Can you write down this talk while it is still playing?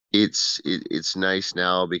it's nice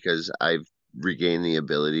now because I've regained the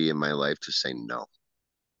ability in my life to say no.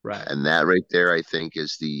 Right. And that right there, I think,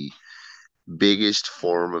 is the biggest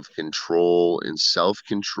form of control and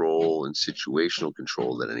self-control and situational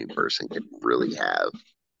control that any person can really have.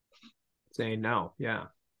 Saying no. Yeah.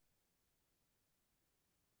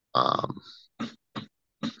 Um,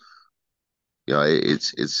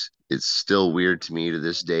 it's still weird to me to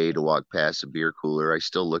this day to walk past a beer cooler. I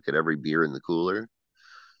still look at every beer in the cooler and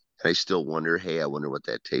I still wonder, hey, I wonder what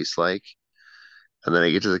that tastes like. And then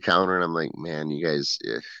I get to the counter and I'm like, man, you guys,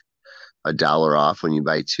 $1 off when you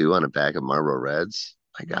buy two on a pack of Marlboro Reds.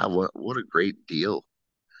 My God, what a great deal.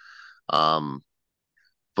 Um,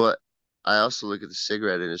 but I also look at the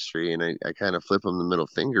cigarette industry and I kind of flip them the middle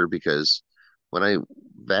finger because when I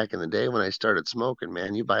back in the day when I started smoking,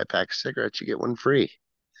 man, you buy a pack of cigarettes, you get one free.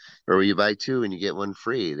 Or you buy two and you get one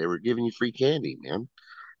free. They were giving you free candy, man.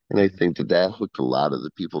 And I think that that hooked a lot of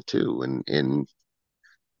the people too. And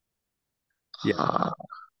Yeah. uh,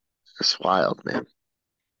 it's wild, man.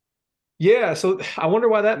 Yeah. So I wonder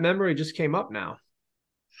why that memory just came up now.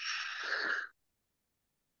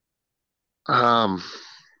 Um,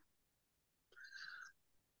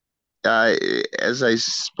 I, as I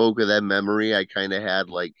spoke of that memory, I kind of had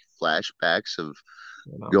like flashbacks of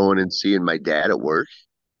I know. going and seeing my dad at work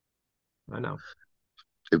I know.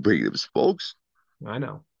 and bringing him smokes. I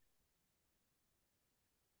know.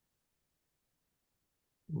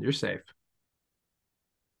 You're safe.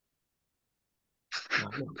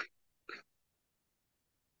 I know.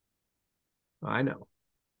 I know.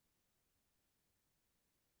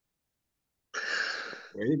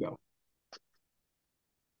 There you go.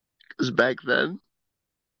 Because back then,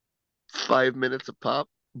 5 minutes a pop,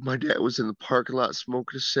 my dad was in the parking lot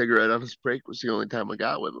smoking a cigarette on his break was the only time I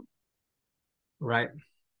got with him. Right.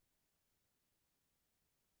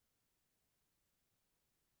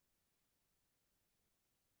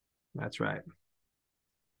 That's right.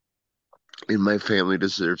 And my family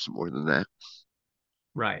deserves more than that.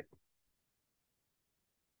 Right.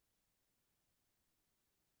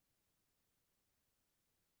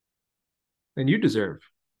 And you deserve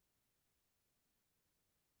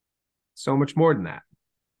so much more than that.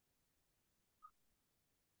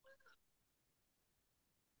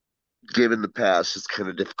 Given the past, it's kind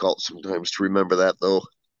of difficult sometimes to remember that, though,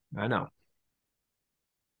 I know.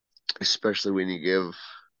 especially when you give.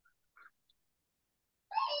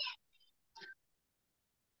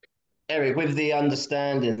 Eric, with the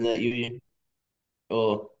understanding that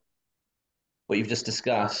or what you've just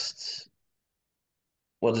discussed,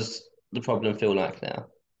 what does the problem feel like now?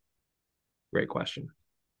 Great question.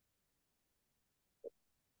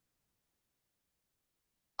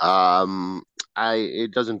 Um,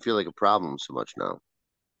 it doesn't feel like a problem so much now.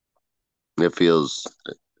 It feels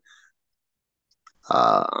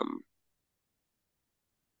um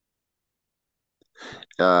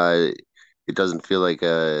uh it doesn't feel like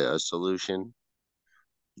a solution.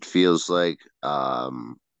 It feels like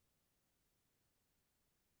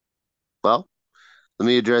well, let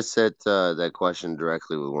me address that question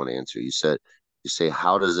directly with one answer. You say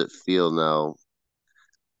how does it feel now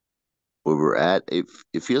where we're at?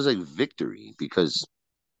 It feels like victory because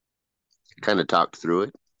I kind of talked through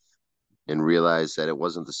it and realized that it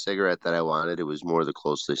wasn't the cigarette that I wanted. It was more the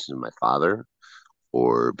closeness to my father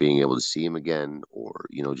or being able to see him again or,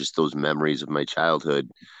 just those memories of my childhood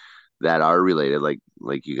that are related,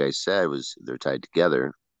 like you guys said, was they're tied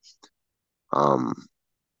together. Um,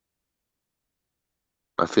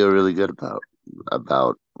 I feel really good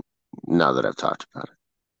about now that I've talked about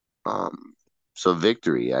it. So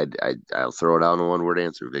victory, I'll throw it out in a one word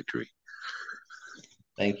answer, victory.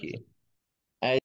 Thank you.